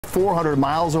400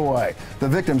 miles away. The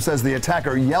victim says the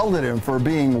attacker yelled at him for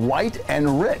being white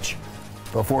and rich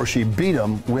before she beat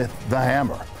him with the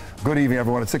hammer. Good evening,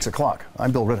 everyone. At 6 o'clock,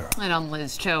 I'm Bill Ritter. And I'm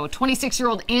Liz Cho.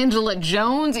 26-year-old Angela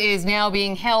Jones is now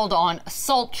being held on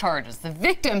assault charges. The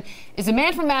victim is a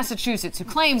man from Massachusetts who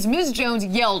claims Ms. Jones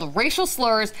yelled racial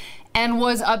slurs and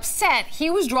was upset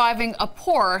he was driving a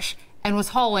Porsche and was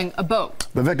hauling a boat.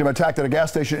 The victim attacked at a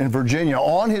gas station in Virginia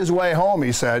on his way home,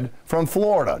 he said, from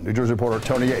Florida. New Jersey reporter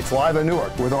Tony Yates live in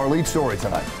Newark with our lead story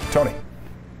tonight. Tony.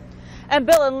 And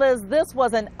Bill and Liz, this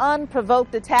was an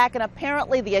unprovoked attack, and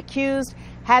apparently the accused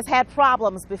has had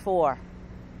problems before.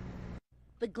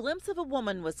 The glimpse of a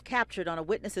woman was captured on a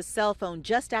witness's cell phone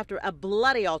just after a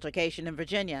bloody altercation in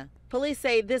Virginia. Police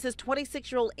say this is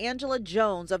 26-year-old Angela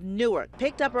Jones of Newark,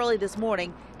 picked up early this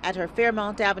morning at her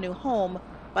Fairmount Avenue home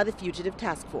by the Fugitive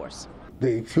Task Force.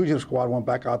 The fugitive squad went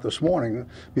back out this morning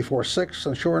before 6,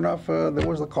 and sure enough, there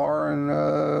was the car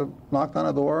and knocked on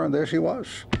the door, and there she was.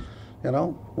 You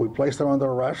know, we placed her under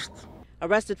arrest.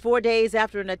 Arrested 4 days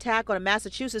after an attack on a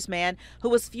Massachusetts man who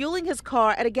was fueling his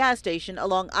car at a gas station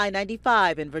along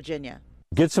I-95 in Virginia.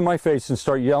 Gets in my face and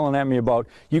start yelling at me about,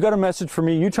 you got a message for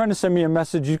me? You trying to send me a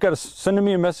message? You got to send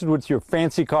me a message with your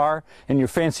fancy car and your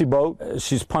fancy boat?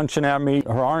 She's punching at me.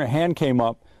 Her hand came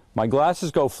up. My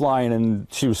glasses go flying, and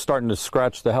she was starting to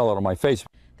scratch the hell out of my face.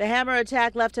 The hammer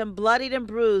attack left him bloodied and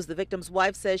bruised. The victim's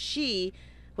wife says she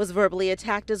was verbally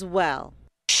attacked as well.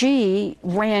 She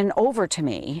ran over to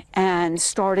me and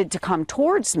started to come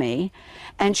towards me,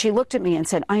 and she looked at me and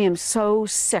said, "I am so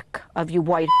sick of you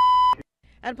white."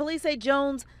 And police say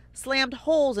Jones slammed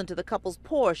holes into the couple's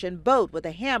Porsche and boat with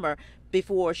a hammer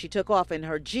before she took off in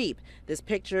her Jeep. This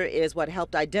picture is what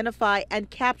helped identify and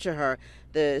capture her.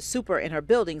 The super in her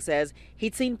building says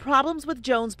he'd seen problems with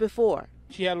Jones before.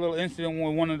 She had a little incident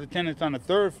with one of the tenants on the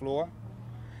 3rd floor,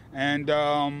 and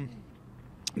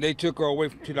they took her away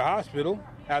to the hospital.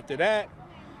 After that,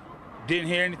 didn't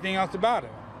hear anything else about her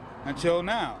until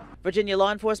now. Virginia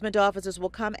law enforcement officers will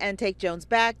come and take Jones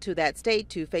back to that state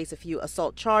to face a few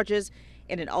assault charges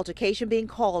in an altercation being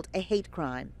called a hate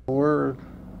crime. We're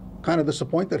kind of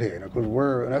disappointed here because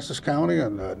we're in Essex County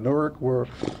and Newark. We're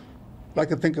like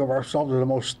to think of ourselves as the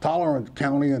most tolerant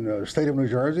county in the state of New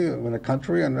Jersey, in the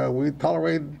country, and we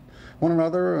tolerate one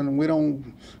another, and we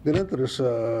don't get into this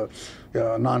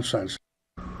nonsense.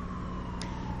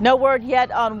 No word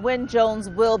yet on when Jones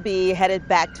will be headed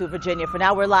back to Virginia. For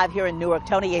now, we're live here in Newark.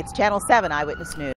 Tony Yates, Channel 7 Eyewitness News.